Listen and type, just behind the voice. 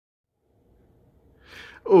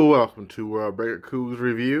Welcome to World Breaker Coos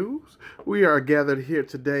Reviews. We are gathered here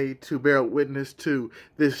today to bear witness to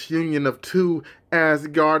this union of two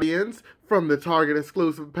Asgardians from the Target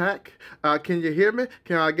exclusive pack. Can you hear me?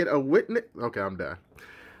 Can I get a witness? Okay, I'm done.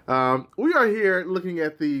 We are here looking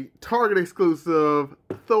at the Target exclusive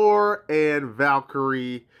Thor and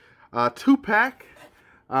Valkyrie 2-pack.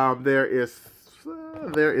 There is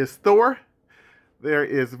Thor, there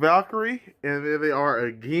is Valkyrie, and there they are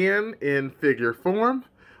again in figure form.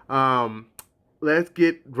 Let's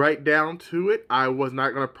get right down to it. I was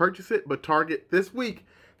not going to purchase it, but Target this week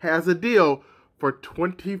has a deal for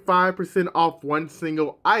 25% off one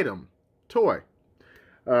single item, toy.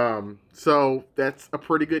 So that's a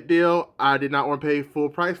pretty good deal. I did not want to pay full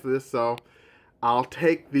price for this, so I'll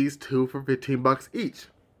take these two for 15 bucks each.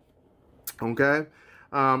 Okay.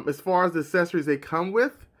 As far as the accessories they come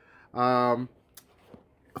with,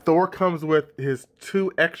 Thor comes with his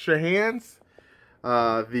two extra hands.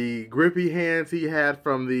 The grippy hands he had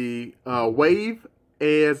from the wave,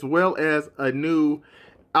 as well as a new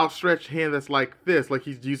outstretched hand that's like this, like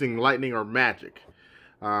he's using lightning or magic.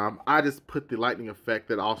 I just put the lightning effect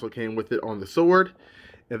that also came with it on the sword.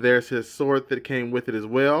 And there's his sword that came with it as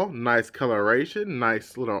well. Nice coloration,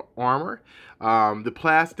 nice little armor. The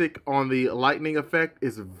plastic on the lightning effect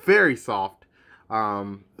is very soft.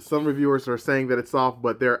 Some reviewers are saying that it's soft,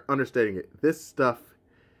 but they're understating it. This stuff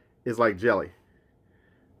is like jelly.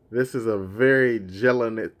 This is a very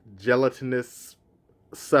gelatinous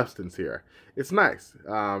substance here. It's nice.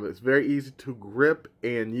 It's very easy to grip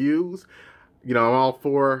and use. You know, I'm all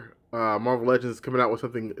for Marvel Legends coming out with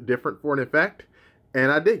something different for an effect,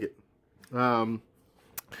 and I dig it.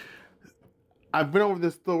 I've been over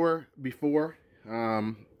this Thor before, so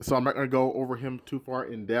I'm not going to go over him too far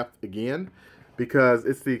in depth again, because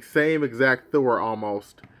it's the same exact Thor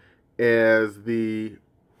almost as the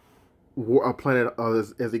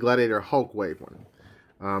as the Gladiator Hulk Wave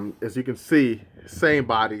one. As you can see, same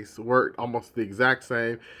bodies, work almost the exact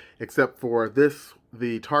same, except for this,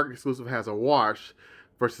 the Target exclusive has a wash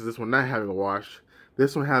versus this one not having a wash.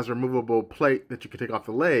 This one has a removable plate that you can take off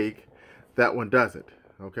the leg. That one doesn't.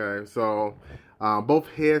 Okay, so both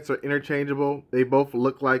heads are interchangeable. They both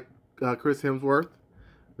look like Chris Hemsworth,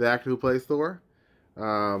 the actor who plays Thor.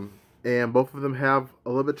 And both of them have a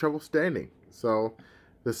little bit of trouble standing. So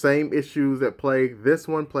the same issues that plague this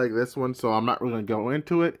one, so I'm not really going to go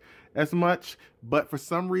into it as much. But for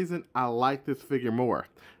some reason, I like this figure more.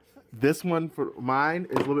 This one, for mine,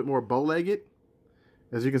 is a little bit more bow-legged,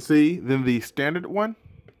 as you can see, than the standard one,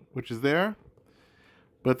 which is there.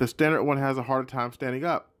 But the standard one has a harder time standing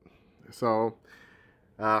up. So,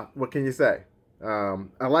 what can you say?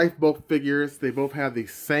 I like both figures. They both have the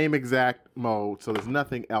same exact mode, so there's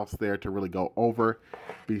nothing else there to really go over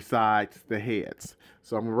besides the heads.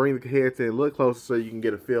 So I'm going to bring the heads in a little closer so you can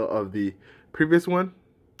get a feel of the previous one.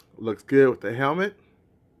 Looks good with the helmet.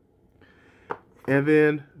 And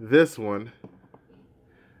then this one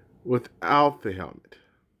without the helmet.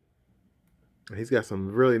 He's got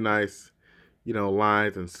some really nice, you know,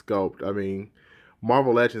 lines and sculpt. I mean,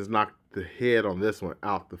 Marvel Legends knocked the head on this one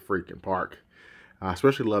out the freaking park. I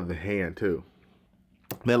especially love the hand, too.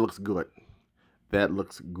 That looks good. That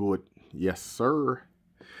looks good. Yes, sir.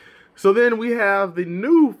 So then we have the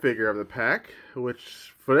new figure of the pack,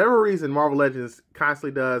 which, for whatever reason, Marvel Legends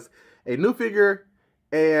constantly does a new figure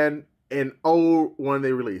and an old one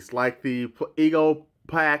they released. Like the Ego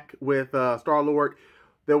pack with Star-Lord.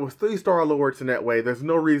 There was 3 Star-Lords in that way. There's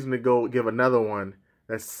no reason to go give another one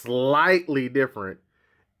that's slightly different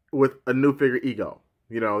with a new figure Ego.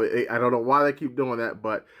 You know, I don't know why they keep doing that,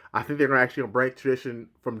 but I think they're actually going to break tradition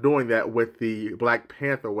from doing that with the Black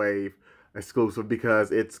Panther wave exclusive, because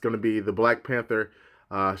it's going to be the Black Panther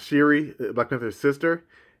Shuri, Black Panther's sister,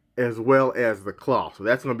 as well as the Claw. So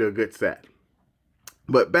that's going to be a good set.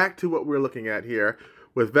 But back to what we're looking at here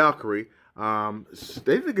with Valkyrie.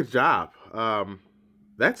 They did a good job.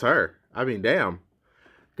 That's her. I mean, damn.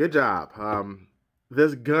 Good job.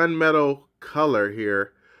 This gunmetal color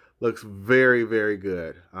here looks very, very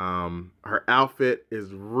good. Her outfit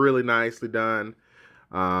is really nicely done.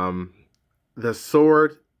 The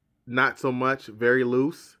sword, not so much. Very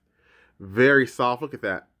loose. Very soft. Look at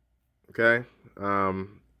that. Okay.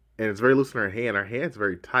 And it's very loose in her hand. Her hand's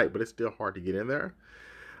very tight, but it's still hard to get in there.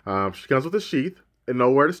 She comes with a sheath and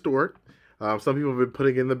nowhere to store it. Some people have been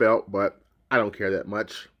putting it in the belt, but I don't care that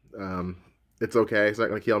much. It's okay. It's not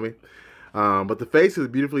going to kill me. But the face is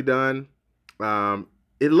beautifully done.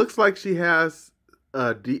 It looks like she has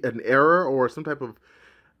an error or some type of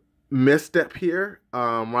misstep here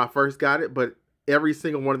when I first got it, but every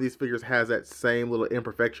single one of these figures has that same little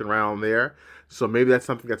imperfection around there. So maybe that's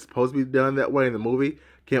something that's supposed to be done that way in the movie.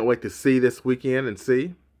 Can't wait to see this weekend and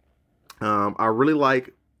see. I really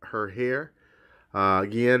like her hair.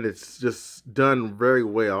 Again, it's just done very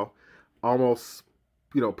well. Almost,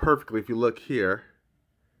 perfectly if you look here.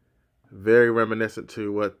 Very reminiscent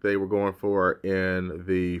to what they were going for in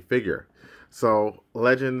the figure. So,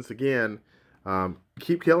 Legends, again,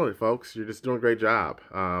 keep killing it, folks. You're just doing a great job.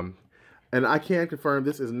 And I can confirm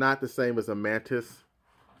this is not the same as a Mantis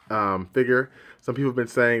figure. Some people have been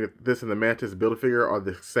saying that this and the Mantis Build-A-Figure are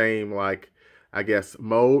the same, like, I guess,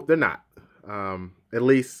 mode. They're not. At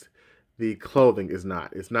least the clothing is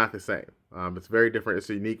not. It's not the same. It's very different. It's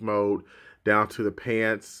a unique mode down to the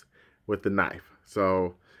pants with the knife.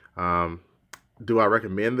 So, do I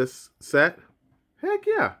recommend this set? Heck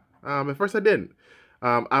yeah. At first I didn't.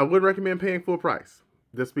 I would recommend paying full price.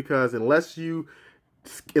 Just because unless you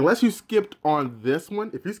skipped on this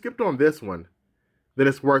one, if you skipped on this one, then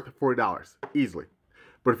it's worth $40 easily.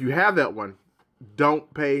 But if you have that one,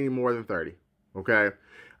 don't pay any more than $30. Okay?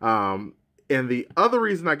 And the other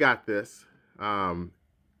reason I got this, see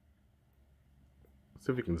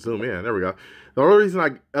if we can zoom in. There we go. The other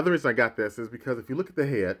reason I got this is because if you look at the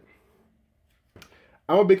head,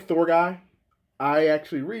 I'm a big Thor guy. I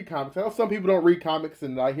actually read comics. I know some people don't read comics,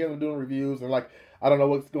 and I hear them doing reviews, and like, I don't know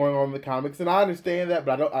what's going on in the comics, and I understand that,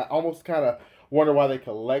 but I almost kind of wonder why they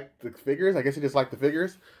collect the figures. I guess they just like the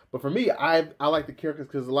figures. But for me, I like the characters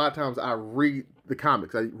because a lot of times I read the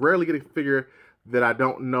comics. I rarely get a figure that I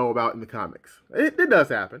don't know about in the comics. It does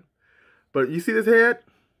happen. But you see this head?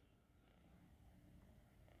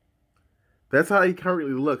 That's how he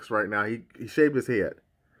currently looks right now. He shaved his head.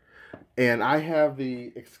 And I have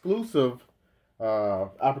the exclusive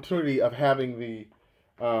opportunity of having the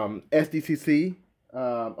SDCC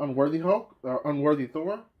Unworthy Hulk, or Unworthy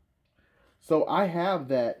Thor. So I have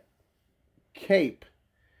that cape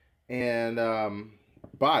and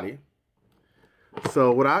body.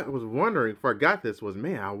 So what I was wondering before I got this was,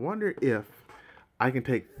 man, I wonder if I can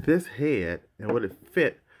take this head and would it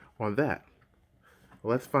fit on that?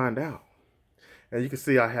 Well, let's find out. And you can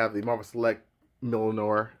see I have the Marvel Select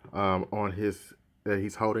Mjolnir on his that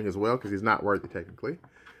he's holding as well because he's not worthy technically.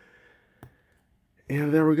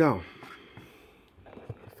 And there we go,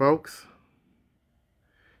 folks.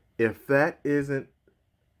 If that isn't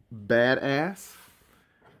badass,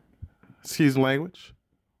 excuse the language,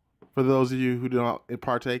 for those of you who don't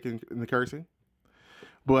partake in the cursing,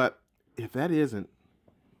 but if that isn't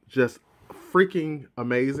just freaking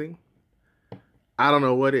amazing, I don't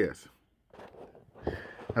know what is.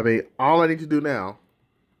 I mean, all I need to do now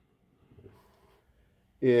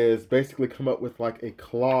is basically come up with like a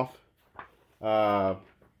cloth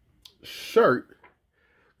shirt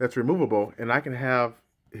that's removable, and I can have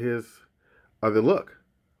his other look.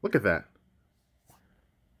 Look at that.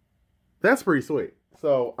 That's pretty sweet.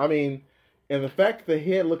 So, I mean, and the fact that the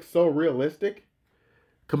head looks so realistic,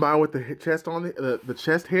 combined with the chest on the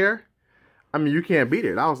chest hair, I mean, you can't beat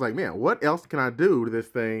it. I was like, man, what else can I do to this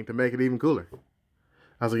thing to make it even cooler?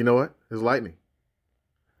 I was like, you know what? It's lightning.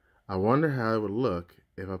 I wonder how it would look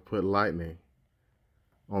if I put lightning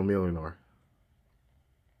on Mjolnir.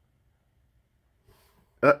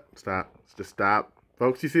 Stop. Just stop.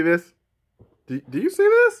 Folks, you see this? Do you see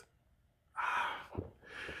this?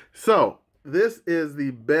 So, this is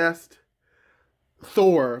the best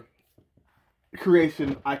Thor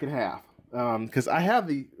creation I can have. Because I have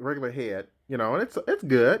the regular head, and it's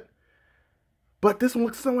good. But this one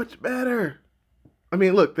looks so much better. I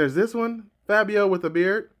mean, look, there's this one, Fabio with a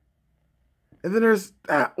beard. And then there's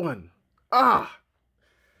that one. All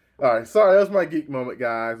right, sorry, that was my geek moment,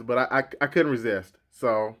 guys. But I couldn't resist.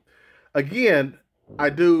 So, again, I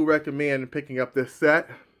do recommend picking up this set.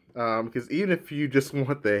 Because even if you just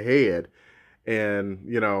want the head, and,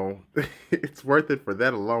 it's worth it for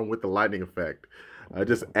that along with the lightning effect.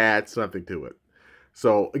 Just add something to it.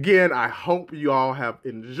 So, again, I hope you all have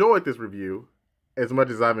enjoyed this review as much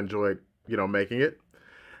as I've enjoyed, making it.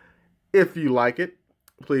 If you like it,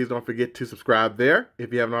 please don't forget to subscribe there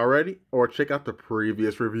if you haven't already, or check out the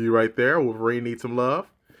previous review right there. Wolverine needs some love.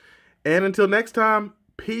 And until next time,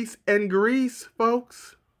 peace and grease,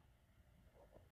 folks.